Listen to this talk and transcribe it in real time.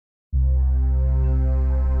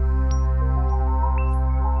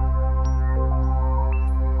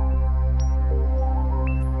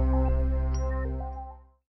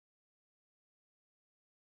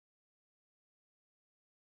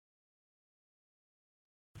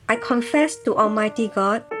I confess to Almighty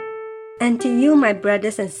God and to you, my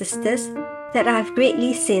brothers and sisters, that I have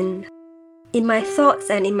greatly sinned in my thoughts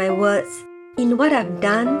and in my words, in what I've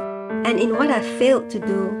done and in what I've failed to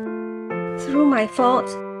do, through my fault,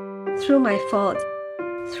 through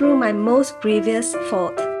my most grievous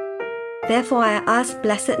fault. Therefore I ask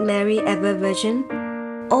Blessed Mary, ever Virgin,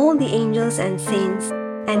 all the angels and saints,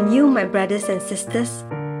 and you, my brothers and sisters,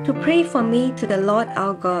 to pray for me to the Lord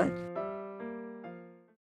our God.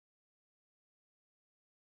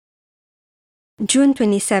 June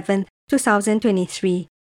 27, 2023,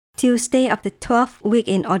 Tuesday of the 12th week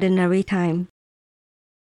in Ordinary Time.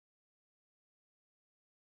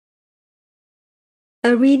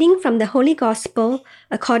 A reading from the Holy Gospel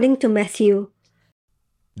according to Matthew.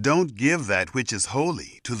 Don't give that which is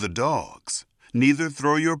holy to the dogs, neither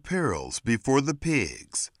throw your pearls before the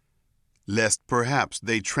pigs, lest perhaps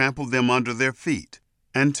they trample them under their feet,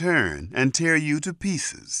 and turn and tear you to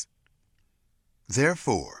pieces.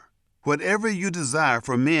 Therefore, whatever you desire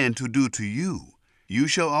for men to do to you, you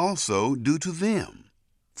shall also do to them.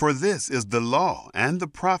 For this is the law and the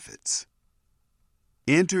prophets.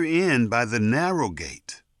 Enter in by the narrow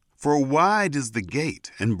gate, for wide is the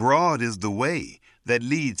gate and broad is the way that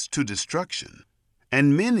leads to destruction,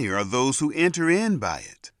 and many are those who enter in by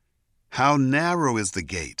it. How narrow is the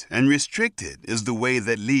gate and restricted is the way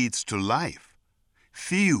that leads to life.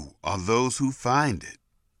 Few are those who find it.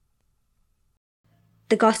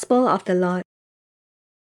 The Gospel of the Lord.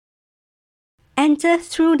 Enter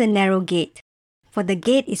through the narrow gate, for the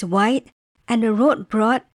gate is wide and the road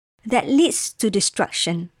broad that leads to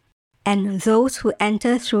destruction, and those who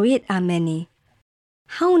enter through it are many.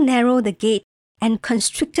 How narrow the gate and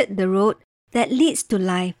constricted the road that leads to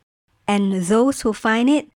life, and those who find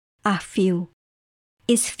it are few.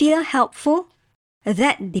 Is fear helpful?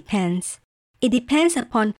 That depends. It depends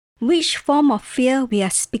upon which form of fear we are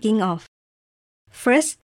speaking of.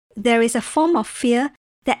 First, there is a form of fear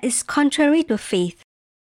that is contrary to faith.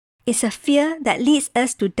 It's a fear that leads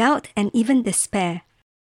us to doubt and even despair.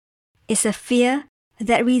 It's a fear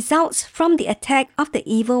that results from the attack of the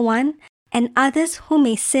evil one and others who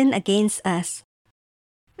may sin against us.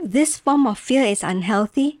 This form of fear is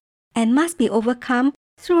unhealthy and must be overcome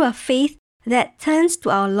through a faith that turns to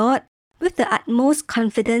our Lord with the utmost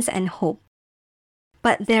confidence and hope.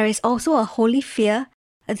 But there is also a holy fear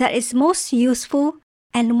that is most useful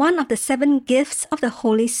and one of the 7 gifts of the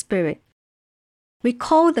Holy Spirit.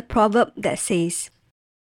 Recall the proverb that says,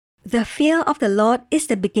 "The fear of the Lord is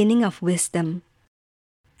the beginning of wisdom."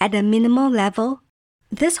 At a minimal level,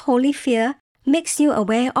 this holy fear makes you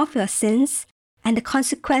aware of your sins and the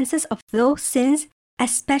consequences of those sins,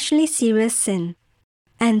 especially serious sin.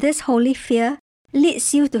 And this holy fear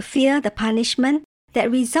leads you to fear the punishment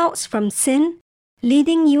that results from sin,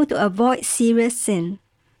 leading you to avoid serious sin.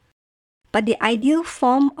 But the ideal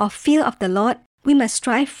form of fear of the Lord we must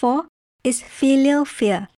strive for is filial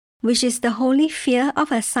fear, which is the holy fear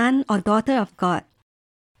of a son or daughter of God.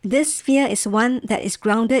 This fear is one that is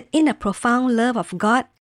grounded in a profound love of God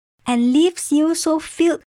and leaves you so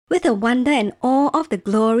filled with the wonder and awe of the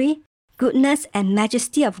glory, goodness, and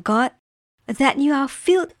majesty of God that you are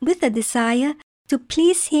filled with a desire to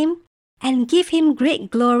please Him and give Him great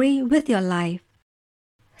glory with your life.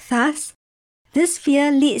 Thus, this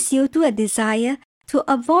fear leads you to a desire to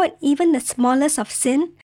avoid even the smallest of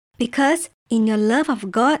sin because, in your love of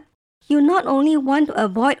God, you not only want to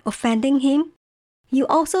avoid offending Him, you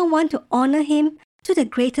also want to honor Him to the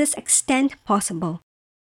greatest extent possible.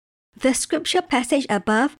 The scripture passage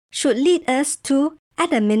above should lead us to,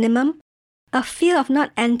 at a minimum, a fear of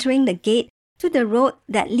not entering the gate to the road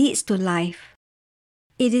that leads to life.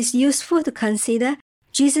 It is useful to consider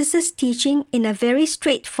Jesus' teaching in a very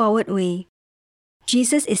straightforward way.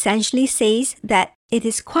 Jesus essentially says that it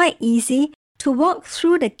is quite easy to walk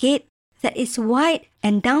through the gate that is wide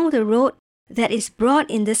and down the road that is broad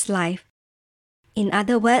in this life. In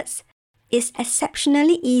other words, it's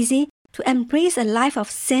exceptionally easy to embrace a life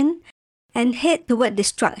of sin and head toward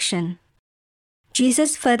destruction.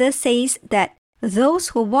 Jesus further says that those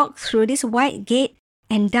who walk through this wide gate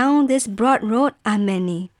and down this broad road are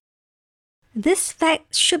many. This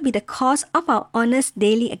fact should be the cause of our honest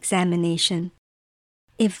daily examination.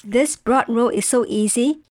 If this broad road is so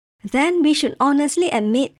easy, then we should honestly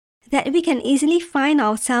admit that we can easily find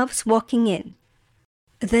ourselves walking it.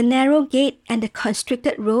 The narrow gate and the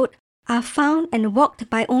constricted road are found and walked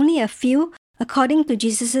by only a few according to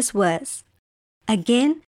Jesus' words.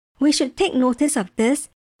 Again, we should take notice of this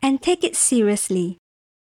and take it seriously.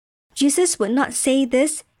 Jesus would not say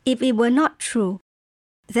this if it were not true.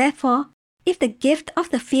 Therefore, if the gift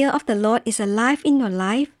of the fear of the Lord is alive in your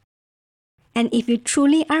life, And if you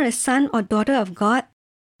truly are a son or daughter of God,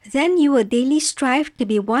 then you will daily strive to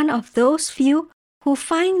be one of those few who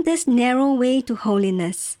find this narrow way to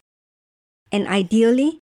holiness. And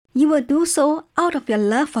ideally, you will do so out of your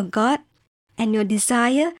love for God and your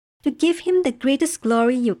desire to give Him the greatest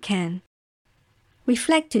glory you can.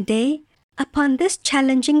 Reflect today upon this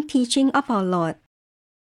challenging teaching of our Lord.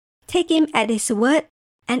 Take Him at His word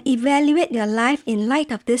and evaluate your life in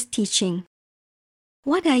light of this teaching.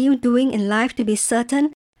 What are you doing in life to be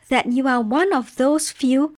certain that you are one of those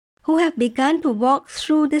few who have begun to walk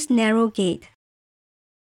through this narrow gate?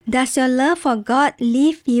 Does your love for God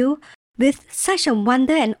leave you with such a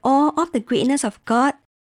wonder and awe of the greatness of God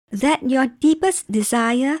that your deepest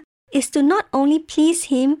desire is to not only please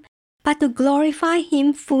Him, but to glorify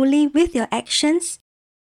Him fully with your actions?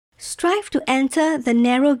 Strive to enter the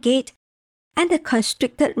narrow gate and the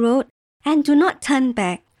constricted road and do not turn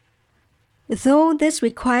back. Though this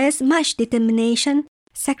requires much determination,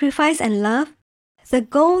 sacrifice, and love, the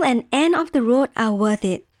goal and end of the road are worth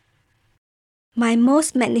it. My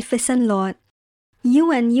most magnificent Lord,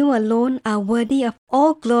 you and you alone are worthy of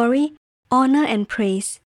all glory, honor, and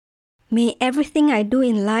praise. May everything I do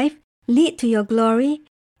in life lead to your glory,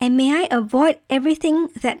 and may I avoid everything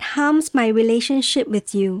that harms my relationship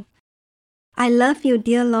with you. I love you,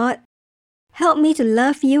 dear Lord. Help me to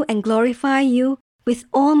love you and glorify you with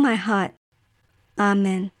all my heart.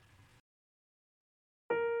 Amen.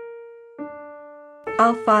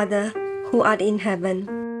 Our Father, who art in heaven,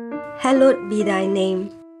 hallowed be thy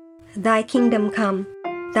name. Thy kingdom come,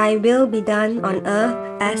 thy will be done on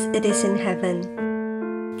earth as it is in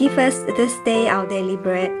heaven. Give us this day our daily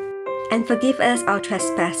bread, and forgive us our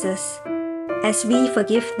trespasses, as we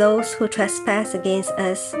forgive those who trespass against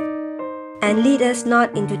us. And lead us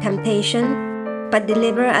not into temptation, but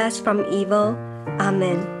deliver us from evil.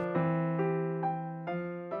 Amen.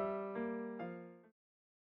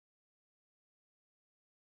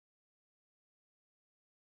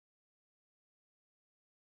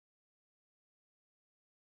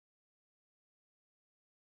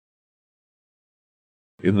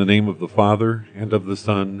 In the name of the Father, and of the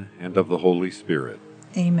Son, and of the Holy Spirit.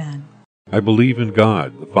 Amen. I believe in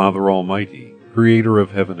God, the Father Almighty, creator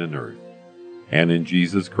of heaven and earth, and in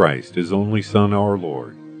Jesus Christ, his only Son, our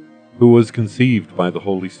Lord, who was conceived by the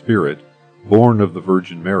Holy Spirit, born of the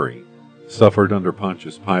Virgin Mary, suffered under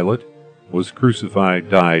Pontius Pilate, was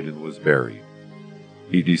crucified, died, and was buried.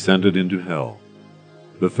 He descended into hell.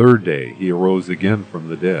 The third day he arose again from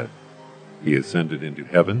the dead. He ascended into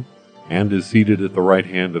heaven, and is seated at the right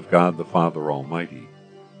hand of God the Father Almighty.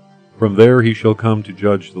 From there he shall come to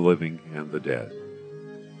judge the living and the dead.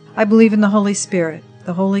 I believe in the Holy Spirit,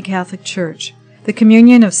 the Holy Catholic Church, the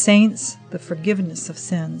communion of saints, the forgiveness of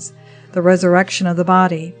sins, the resurrection of the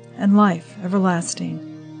body, and life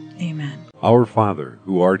everlasting. Amen. Our Father,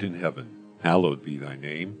 who art in heaven, hallowed be thy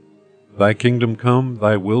name. Thy kingdom come,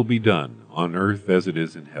 thy will be done, on earth as it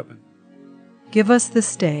is in heaven. Give us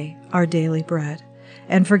this day our daily bread,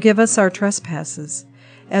 and forgive us our trespasses,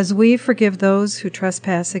 as we forgive those who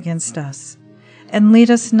trespass against us. And lead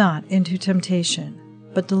us not into temptation,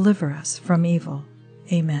 but deliver us from evil.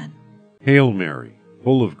 Amen. Hail Mary,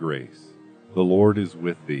 full of grace, the Lord is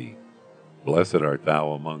with thee. Blessed art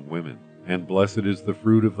thou among women, and blessed is the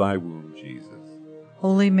fruit of thy womb, Jesus.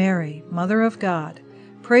 Holy Mary, Mother of God,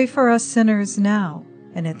 pray for us sinners now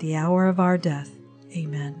and at the hour of our death.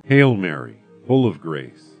 Amen. Hail Mary, full of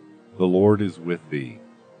grace, the Lord is with thee.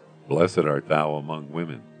 Blessed art thou among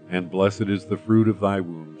women, and blessed is the fruit of thy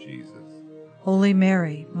womb, Jesus. Holy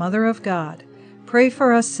Mary, Mother of God, pray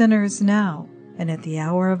for us sinners now and at the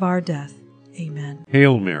hour of our death. Amen.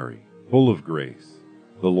 Hail Mary, full of grace,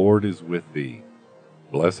 the Lord is with thee.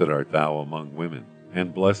 Blessed art thou among women,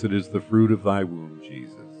 and blessed is the fruit of thy womb,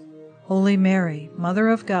 Jesus. Holy Mary, Mother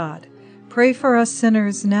of God, pray for us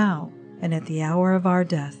sinners now and at the hour of our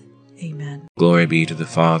death. Amen. Glory be to the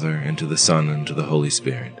Father, and to the Son, and to the Holy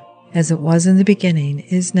Spirit. As it was in the beginning,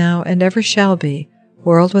 is now, and ever shall be,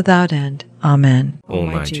 world without end. Amen. O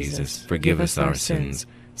my Jesus, forgive us our sins,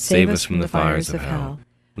 save us from the fires of hell,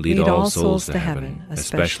 lead all souls to heaven,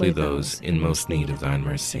 especially those in most need of thine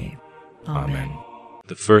mercy. Amen.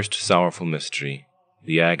 The first sorrowful mystery,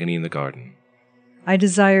 the agony in the garden. I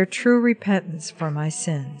desire true repentance for my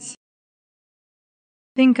sins.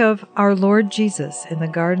 Think of our Lord Jesus in the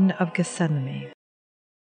Garden of Gethsemane,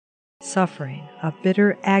 suffering a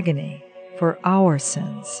bitter agony for our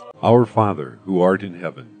sins. Our Father, who art in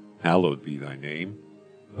heaven, hallowed be thy name.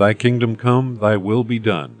 Thy kingdom come, thy will be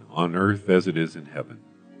done, on earth as it is in heaven.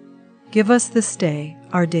 Give us this day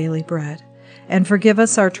our daily bread, and forgive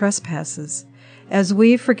us our trespasses, as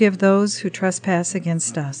we forgive those who trespass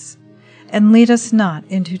against us. And lead us not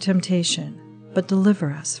into temptation, but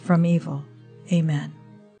deliver us from evil. Amen.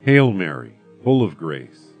 Hail Mary, full of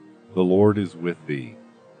grace, the Lord is with thee.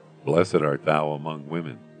 Blessed art thou among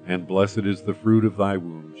women, and blessed is the fruit of thy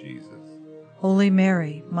womb, Jesus. Holy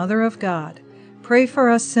Mary, Mother of God, pray for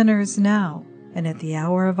us sinners now and at the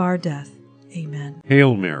hour of our death. Amen.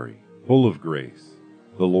 Hail Mary, full of grace,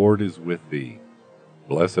 the Lord is with thee.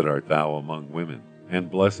 Blessed art thou among women, and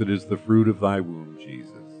blessed is the fruit of thy womb,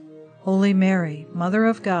 Jesus. Holy Mary, Mother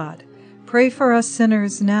of God, pray for us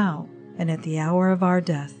sinners now and at the hour of our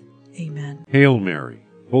death. Amen. Hail Mary,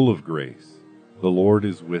 full of grace, the Lord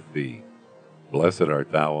is with thee. Blessed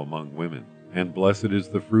art thou among women, and blessed is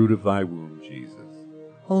the fruit of thy womb, Jesus.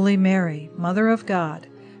 Holy Mary, Mother of God,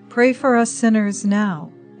 pray for us sinners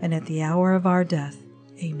now and at the hour of our death.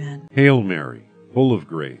 Amen. Hail Mary, full of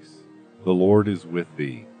grace, the Lord is with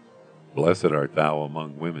thee. Blessed art thou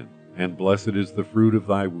among women, and blessed is the fruit of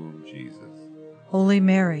thy womb, Jesus. Holy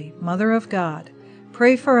Mary, Mother of God,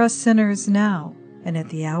 pray for us sinners now and at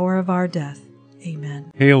the hour of our death.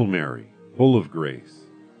 Amen. Hail Mary, full of grace,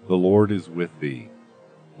 the Lord is with thee.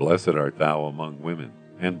 Blessed art thou among women,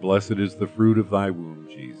 and blessed is the fruit of thy womb,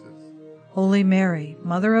 Jesus. Holy Mary,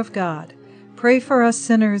 Mother of God, pray for us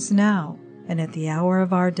sinners now and at the hour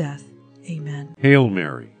of our death. Amen. Hail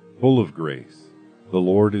Mary, full of grace, the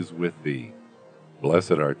Lord is with thee.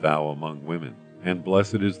 Blessed art thou among women, and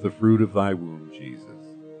blessed is the fruit of thy womb, Jesus.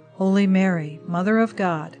 Holy Mary, Mother of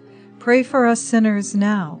God, pray for us sinners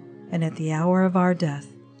now and at the hour of our death.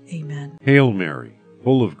 Amen. Hail Mary,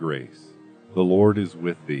 full of grace, the Lord is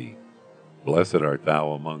with thee. Blessed art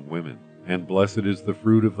thou among women, and blessed is the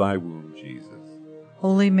fruit of thy womb, Jesus.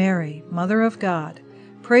 Holy Mary, Mother of God,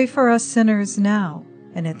 pray for us sinners now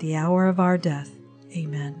and at the hour of our death.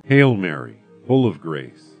 Amen. Hail Mary, full of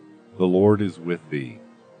grace, the Lord is with thee.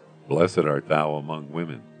 Blessed art thou among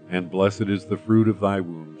women, and blessed is the fruit of thy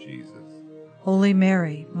womb, Jesus. Holy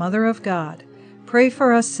Mary, Mother of God, pray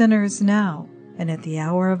for us sinners now and at the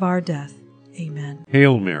hour of our death. Amen.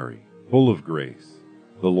 Hail Mary, full of grace,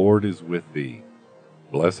 the Lord is with thee.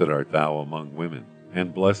 Blessed art thou among women,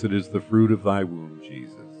 and blessed is the fruit of thy womb,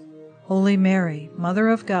 Jesus. Holy Mary, Mother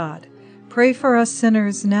of God, pray for us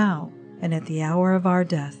sinners now and at the hour of our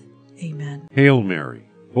death. Amen. Hail Mary,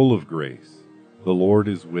 full of grace, the Lord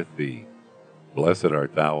is with thee. Blessed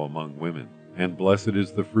art thou among women, and blessed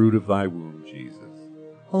is the fruit of thy womb, Jesus.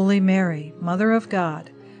 Holy Mary, Mother of God,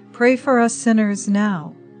 pray for us sinners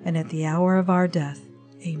now and at the hour of our death.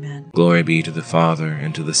 Amen. Glory be to the Father,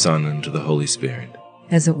 and to the Son, and to the Holy Spirit.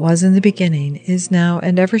 As it was in the beginning, is now,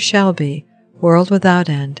 and ever shall be, world without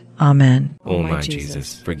end. Amen. O my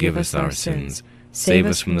Jesus, forgive us our sins, save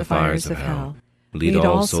us from the fires of hell, lead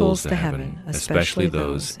all souls to heaven, especially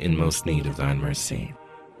those in most need of thine mercy.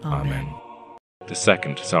 Amen. The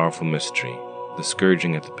second sorrowful mystery, the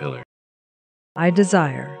scourging at the pillar. I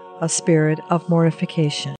desire a spirit of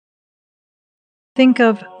mortification. Think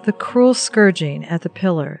of the cruel scourging at the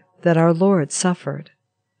pillar that our Lord suffered,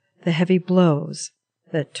 the heavy blows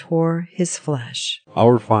that tore his flesh.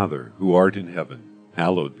 Our Father, who art in heaven,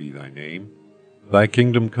 hallowed be thy name. Thy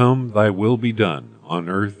kingdom come, thy will be done, on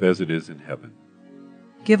earth as it is in heaven.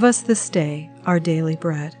 Give us this day our daily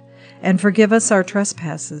bread, and forgive us our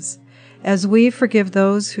trespasses, as we forgive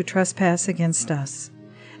those who trespass against us.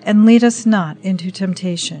 And lead us not into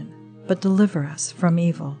temptation, but deliver us from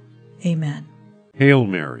evil. Amen. Hail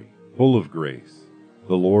Mary, full of grace,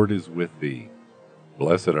 the Lord is with thee.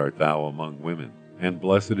 Blessed art thou among women, and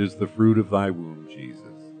blessed is the fruit of thy womb, Jesus.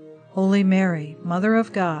 Holy Mary, Mother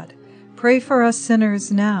of God, pray for us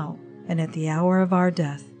sinners now and at the hour of our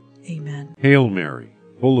death. Amen. Hail Mary,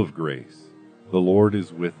 full of grace, the Lord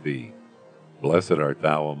is with thee. Blessed art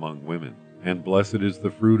thou among women, and blessed is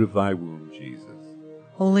the fruit of thy womb, Jesus.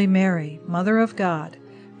 Holy Mary, Mother of God,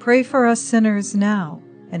 pray for us sinners now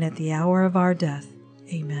and at the hour of our death.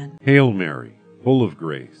 Amen. Hail Mary, full of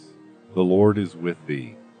grace, the Lord is with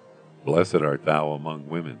thee. Blessed art thou among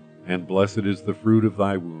women, and blessed is the fruit of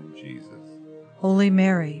thy womb, Jesus. Holy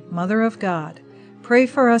Mary, Mother of God, pray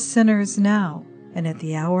for us sinners now and at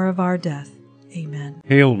the hour of our death. Amen.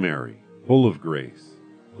 Hail Mary, full of grace,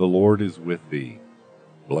 the Lord is with thee.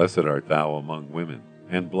 Blessed art thou among women,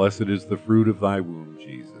 and blessed is the fruit of thy womb,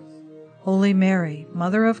 Jesus. Holy Mary,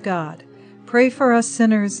 Mother of God, pray for us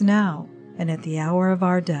sinners now and at the hour of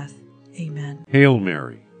our death. Amen. Hail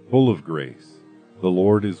Mary, full of grace, the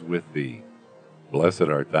Lord is with thee. Blessed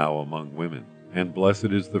art thou among women, and blessed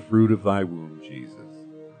is the fruit of thy womb, Jesus.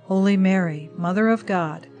 Holy Mary, Mother of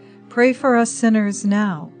God, pray for us sinners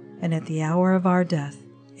now and at the hour of our death.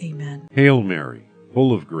 Amen. Hail Mary,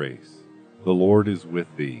 full of grace, the Lord is with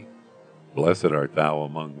thee. Blessed art thou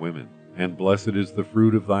among women, and blessed is the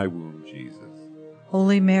fruit of thy womb, Jesus.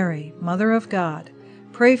 Holy Mary, Mother of God,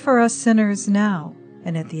 pray for us sinners now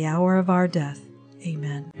and at the hour of our death.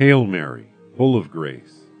 Amen. Hail Mary, full of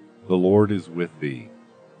grace, the Lord is with thee.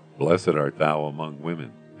 Blessed art thou among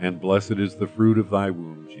women, and blessed is the fruit of thy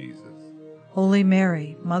womb, Jesus. Holy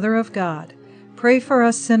Mary, Mother of God, pray for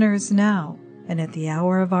us sinners now and at the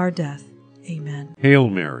hour of our death. Amen. Hail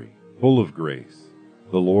Mary, full of grace,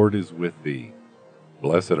 the Lord is with thee.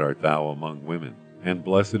 Blessed art thou among women, and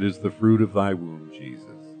blessed is the fruit of thy womb, Jesus.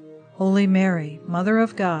 Holy Mary, Mother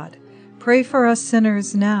of God, pray for us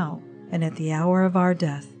sinners now and at the hour of our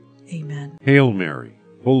death. Amen. Hail Mary,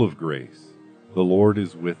 full of grace, the Lord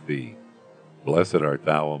is with thee. Blessed art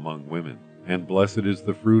thou among women, and blessed is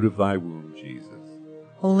the fruit of thy womb, Jesus.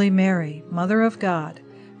 Holy Mary, Mother of God,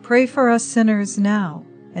 pray for us sinners now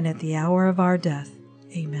and at the hour of our death.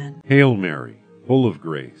 Amen. Hail Mary, full of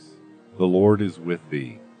grace, the Lord is with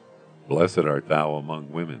thee. Blessed art thou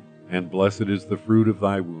among women, and blessed is the fruit of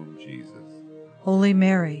thy womb, Jesus. Holy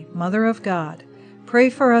Mary, Mother of God, pray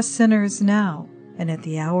for us sinners now and at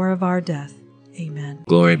the hour of our death. Amen.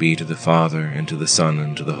 Glory be to the Father, and to the Son,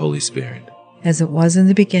 and to the Holy Spirit. As it was in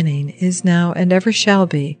the beginning, is now, and ever shall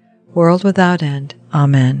be, world without end.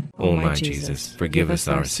 Amen. O my Jesus, forgive us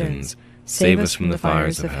our sins, save us from the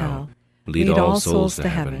fires of hell, lead all souls to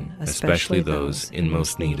heaven, especially those in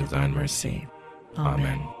most need of thine mercy.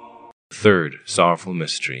 Amen. Third sorrowful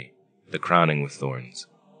mystery, the crowning with thorns.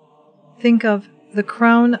 Think of the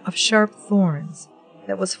crown of sharp thorns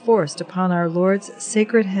that was forced upon our Lord's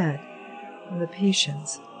sacred head, and the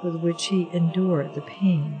patience with which he endured the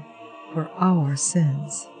pain for our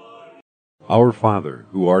sins. Our Father,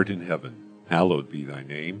 who art in heaven, hallowed be thy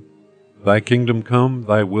name. Thy kingdom come,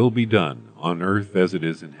 thy will be done, on earth as it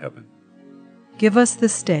is in heaven. Give us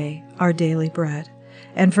this day our daily bread,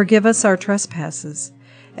 and forgive us our trespasses,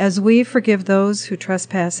 as we forgive those who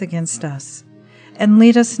trespass against us. And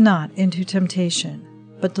lead us not into temptation,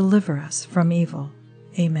 but deliver us from evil.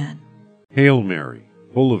 Amen. Hail Mary,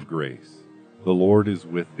 full of grace, the Lord is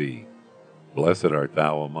with thee. Blessed art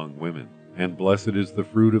thou among women, and blessed is the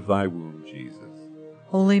fruit of thy womb, Jesus.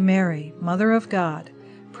 Holy Mary, Mother of God,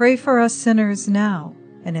 pray for us sinners now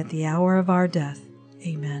and at the hour of our death.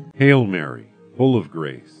 Amen. Hail Mary, full of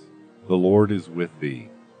grace, the Lord is with thee.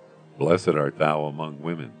 Blessed art thou among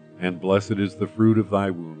women, and blessed is the fruit of thy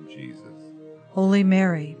womb, Jesus. Holy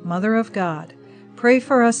Mary, Mother of God, pray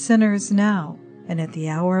for us sinners now and at the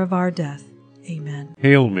hour of our death. Amen.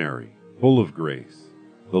 Hail Mary, full of grace,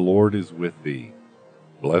 the Lord is with thee.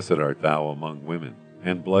 Blessed art thou among women,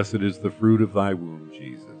 and blessed is the fruit of thy womb,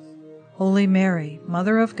 Jesus. Holy Mary,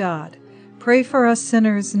 Mother of God, pray for us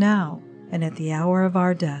sinners now and at the hour of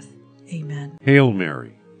our death. Amen. Hail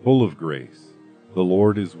Mary, full of grace, the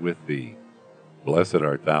Lord is with thee. Blessed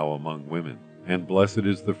art thou among women, and blessed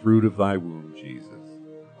is the fruit of thy womb, Jesus.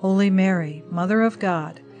 Holy Mary, Mother of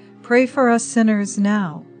God, pray for us sinners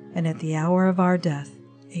now and at the hour of our death.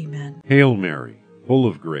 Amen. Hail Mary, full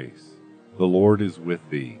of grace, the Lord is with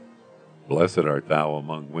thee. Blessed art thou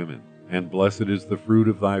among women, and blessed is the fruit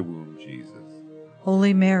of thy womb, Jesus.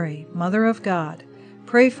 Holy Mary, Mother of God,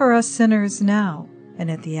 pray for us sinners now and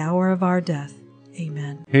at the hour of our death.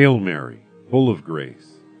 Amen. Hail Mary, full of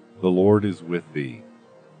grace, the Lord is with thee.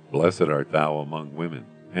 Blessed art thou among women,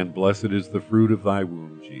 and blessed is the fruit of thy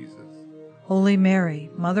womb, Jesus. Holy Mary,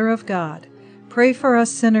 Mother of God, pray for us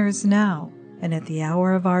sinners now and at the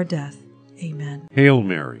hour of our death. Amen. Hail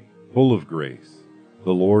Mary, full of grace,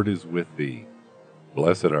 the Lord is with thee.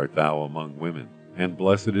 Blessed art thou among women, and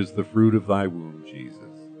blessed is the fruit of thy womb, Jesus.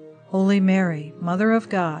 Holy Mary, Mother of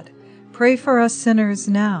God, pray for us sinners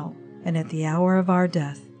now and at the hour of our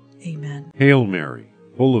death. Amen. Hail Mary,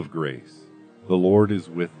 full of grace, the Lord is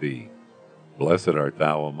with thee. Blessed art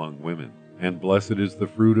thou among women, and blessed is the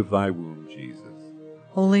fruit of thy womb, Jesus.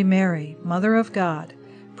 Holy Mary, Mother of God,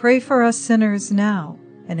 pray for us sinners now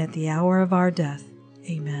and at the hour of our death.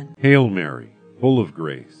 Amen. Hail Mary, full of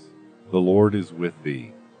grace, the Lord is with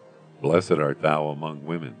thee. Blessed art thou among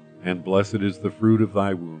women, and blessed is the fruit of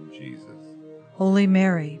thy womb, Jesus. Holy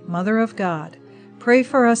Mary, Mother of God, pray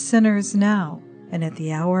for us sinners now and at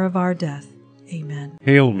the hour of our death. Amen.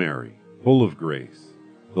 Hail Mary, full of grace,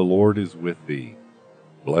 the Lord is with thee.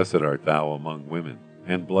 Blessed art thou among women,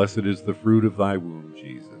 and blessed is the fruit of thy womb,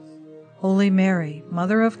 Jesus. Holy Mary,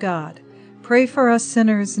 Mother of God, pray for us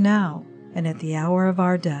sinners now and at the hour of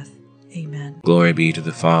our death. Amen. Glory be to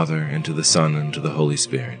the Father, and to the Son, and to the Holy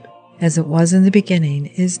Spirit. As it was in the beginning,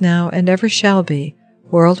 is now, and ever shall be,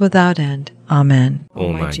 world without end. Amen.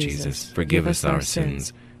 O my Jesus, forgive us our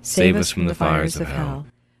sins, save us from the fires of hell,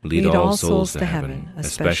 lead all souls to heaven,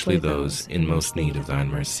 especially those in most need of thine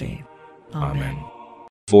mercy. Amen.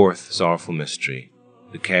 Fourth sorrowful mystery,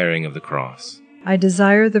 the carrying of the cross. I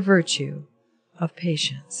desire the virtue of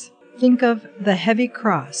patience. Think of the heavy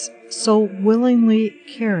cross so willingly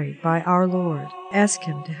carried by our Lord. Ask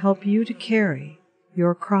Him to help you to carry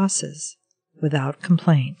your crosses without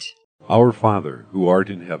complaint. Our Father, who art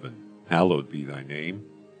in heaven, hallowed be thy name.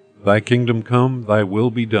 Thy kingdom come, thy will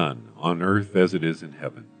be done, on earth as it is in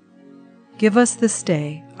heaven. Give us this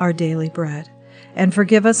day our daily bread, and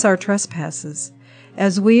forgive us our trespasses,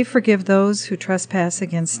 as we forgive those who trespass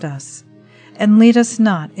against us. And lead us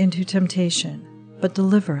not into temptation, but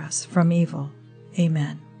deliver us from evil.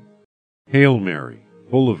 Amen. Hail Mary,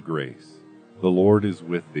 full of grace, the Lord is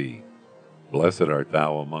with thee. Blessed art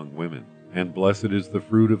thou among women, and blessed is the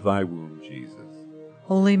fruit of thy womb, Jesus.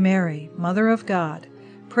 Holy Mary, Mother of God,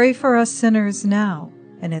 pray for us sinners now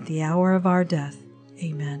and at the hour of our death.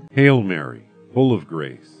 Amen. Hail Mary, full of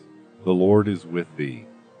grace, the Lord is with thee.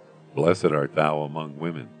 Blessed art thou among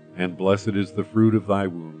women, and blessed is the fruit of thy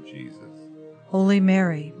womb, Jesus. Holy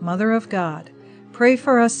Mary, Mother of God, pray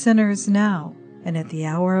for us sinners now and at the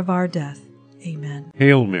hour of our death. Amen.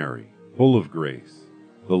 Hail Mary, full of grace,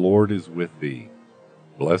 the Lord is with thee.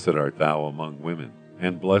 Blessed art thou among women,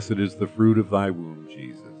 and blessed is the fruit of thy womb,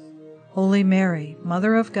 Jesus. Holy Mary,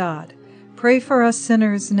 Mother of God, pray for us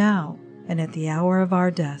sinners now and at the hour of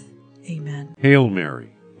our death. Amen. Hail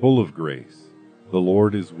Mary, full of grace, the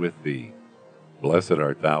Lord is with thee. Blessed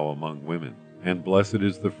art thou among women, and blessed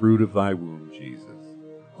is the fruit of thy womb, Jesus.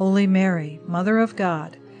 Holy Mary, Mother of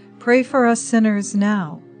God, pray for us sinners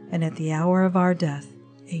now and at the hour of our death.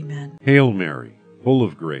 Amen. Hail Mary, full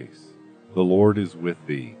of grace, the Lord is with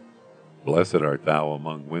thee. Blessed art thou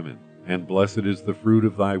among women, and blessed is the fruit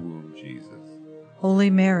of thy womb, Jesus. Holy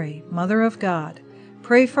Mary, Mother of God,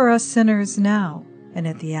 pray for us sinners now and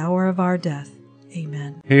at the hour of our death.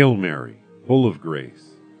 Amen. Hail Mary, full of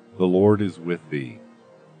grace, the Lord is with thee.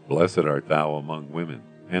 Blessed art thou among women,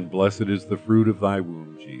 and blessed is the fruit of thy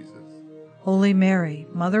womb, Jesus. Holy Mary,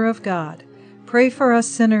 Mother of God, pray for us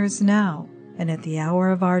sinners now and at the hour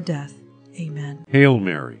of our death. Amen. Hail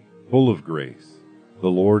Mary, full of grace, the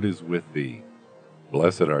Lord is with thee.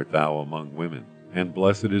 Blessed art thou among women, and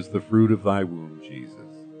blessed is the fruit of thy womb, Jesus.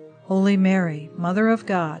 Holy Mary, Mother of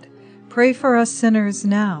God, pray for us sinners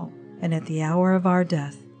now and at the hour of our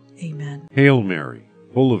death. Amen. Hail Mary,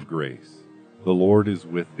 full of grace, the Lord is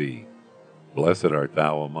with thee. Blessed art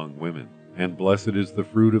thou among women, and blessed is the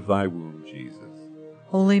fruit of thy womb, Jesus.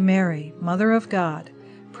 Holy Mary, Mother of God,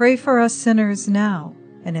 pray for us sinners now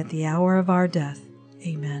and at the hour of our death.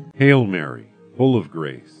 Amen. Hail Mary, full of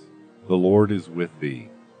grace, the Lord is with thee.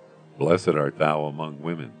 Blessed art thou among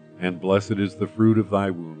women, and blessed is the fruit of thy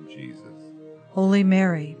womb, Jesus. Holy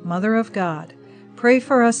Mary, Mother of God, pray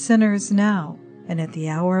for us sinners now and at the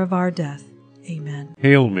hour of our death. Amen.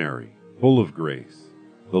 Hail Mary, full of grace,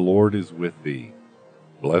 the Lord is with thee.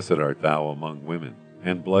 Blessed art thou among women,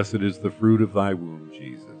 and blessed is the fruit of thy womb,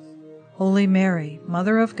 Jesus. Holy Mary,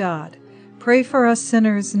 Mother of God, pray for us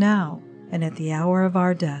sinners now and at the hour of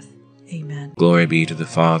our death. Amen. Glory be to the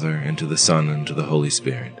Father, and to the Son, and to the Holy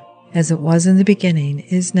Spirit. As it was in the beginning,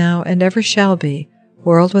 is now, and ever shall be,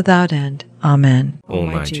 world without end. Amen. O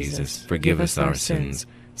my Jesus, forgive us our sins,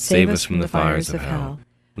 save us from the fires of hell,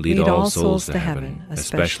 lead all souls to heaven,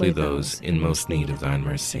 especially those in most need of thine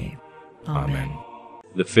mercy. Amen.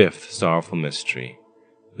 The fifth sorrowful mystery,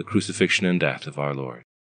 the crucifixion and death of our Lord.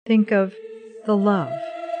 Think of the love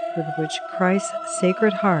with which Christ's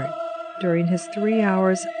Sacred Heart, during his 3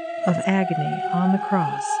 hours of agony on the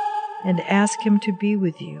cross, and ask him to be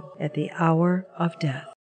with you at the hour of death.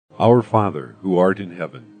 Our Father, who art in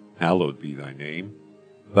heaven, hallowed be thy name.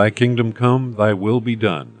 Thy kingdom come, thy will be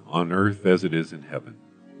done, on earth as it is in heaven.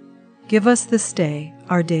 Give us this day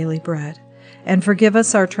our daily bread, and forgive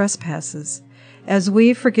us our trespasses, as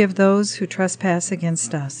we forgive those who trespass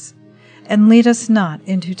against us. And lead us not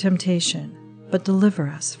into temptation, but deliver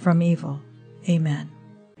us from evil. Amen.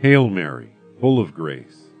 Hail Mary, full of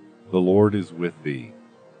grace, the Lord is with thee.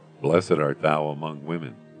 Blessed art thou among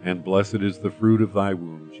women, and blessed is the fruit of thy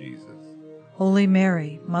womb, Jesus. Holy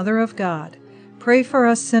Mary, Mother of God, pray for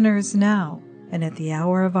us sinners now and at the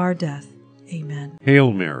hour of our death. Amen.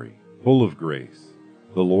 Hail Mary, full of grace,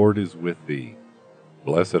 the Lord is with thee.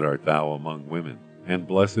 Blessed art thou among women, and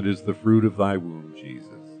blessed is the fruit of thy womb, Jesus.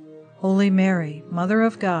 Holy Mary, Mother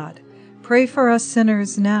of God, pray for us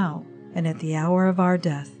sinners now and at the hour of our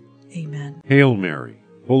death. Amen. Hail Mary,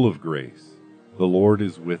 full of grace, the Lord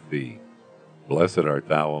is with thee. Blessed art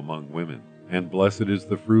thou among women, and blessed is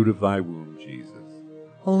the fruit of thy womb, Jesus.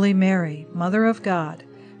 Holy Mary, Mother of God,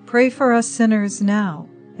 pray for us sinners now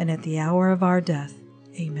and at the hour of our death.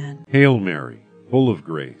 Amen. Hail Mary, full of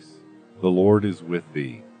grace, the Lord is with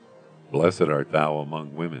thee. Blessed art thou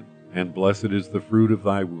among women, and blessed is the fruit of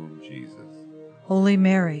thy womb, Jesus. Holy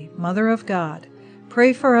Mary, Mother of God,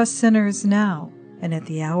 pray for us sinners now and at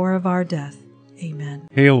the hour of our death. Amen.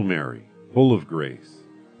 Hail Mary, full of grace,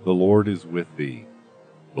 the Lord is with thee.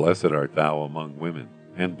 Blessed art thou among women,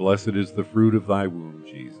 and blessed is the fruit of thy womb,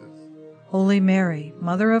 Jesus. Holy Mary,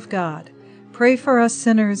 Mother of God, pray for us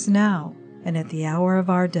sinners now and at the hour of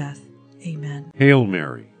our death. Amen. Hail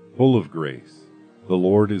Mary, full of grace, the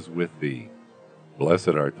Lord is with thee. Blessed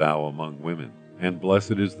art thou among women, and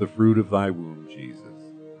blessed is the fruit of thy womb, Jesus.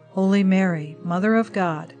 Holy Mary, Mother of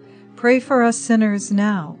God, pray for us sinners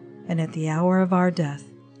now and at the hour of our death.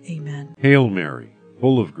 Amen. Hail Mary,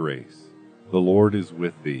 full of grace, the Lord is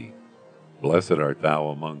with thee. Blessed art thou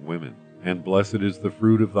among women, and blessed is the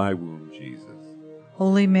fruit of thy womb, Jesus.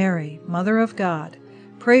 Holy Mary, Mother of God,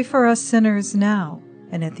 pray for us sinners now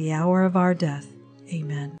and at the hour of our death.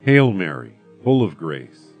 Amen. Hail Mary, full of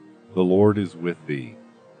grace, the Lord is with thee.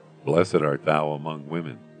 Blessed art thou among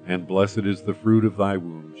women, and blessed is the fruit of thy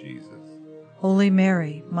womb, Jesus. Holy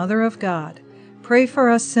Mary, Mother of God, pray for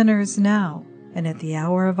us sinners now and at the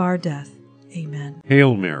hour of our death. Amen.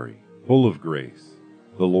 Hail Mary, full of grace,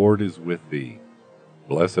 the Lord is with thee.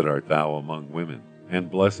 Blessed art thou among women,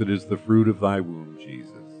 and blessed is the fruit of thy womb,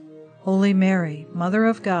 Jesus. Holy Mary, Mother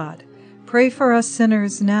of God, pray for us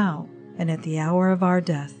sinners now and at the hour of our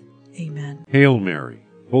death. Amen. Hail Mary,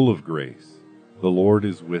 full of grace, the Lord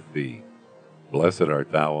is with thee. Blessed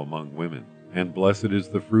art thou among women, and blessed is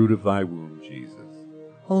the fruit of thy womb, Jesus.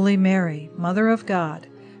 Holy Mary, Mother of God,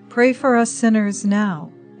 pray for us sinners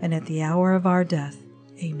now and at the hour of our death.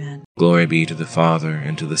 Amen. Glory be to the Father,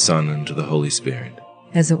 and to the Son, and to the Holy Spirit.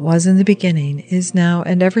 As it was in the beginning, is now,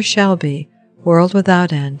 and ever shall be, world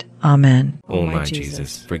without end. Amen. O my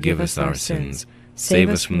Jesus, forgive us our sins, save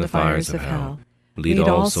us from the fires of hell, lead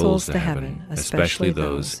all souls to heaven, especially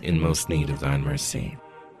those in most need of thine mercy.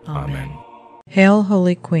 Amen. Hail,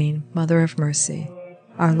 Holy Queen, Mother of Mercy,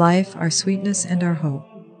 our life, our sweetness, and our hope.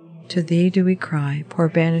 To thee do we cry, poor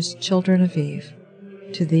banished children of Eve.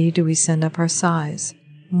 To thee do we send up our sighs,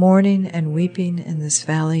 mourning and weeping in this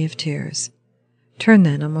valley of tears. Turn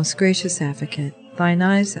then, O most gracious Advocate, thine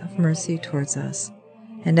eyes of mercy towards us,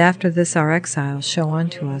 and after this our exile show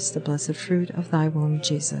unto us the blessed fruit of thy womb,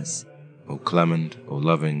 Jesus. O clement, O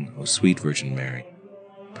loving, O sweet Virgin Mary,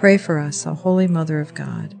 Pray for us, O Holy Mother of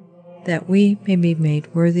God, that we may be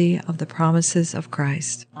made worthy of the promises of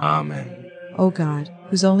Christ. Amen. O God,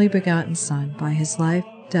 whose only begotten Son, by his life,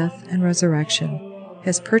 death, and resurrection,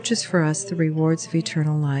 has purchased for us the rewards of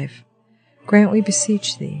eternal life, grant, we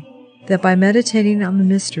beseech thee, that by meditating on the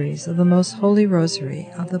mysteries of the most holy Rosary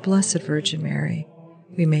of the Blessed Virgin Mary,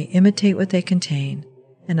 we may imitate what they contain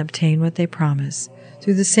and obtain what they promise,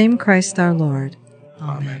 through the same Christ our Lord.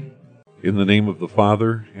 Amen. In the name of the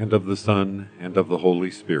Father, and of the Son, and of the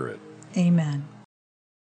Holy Spirit. Amen.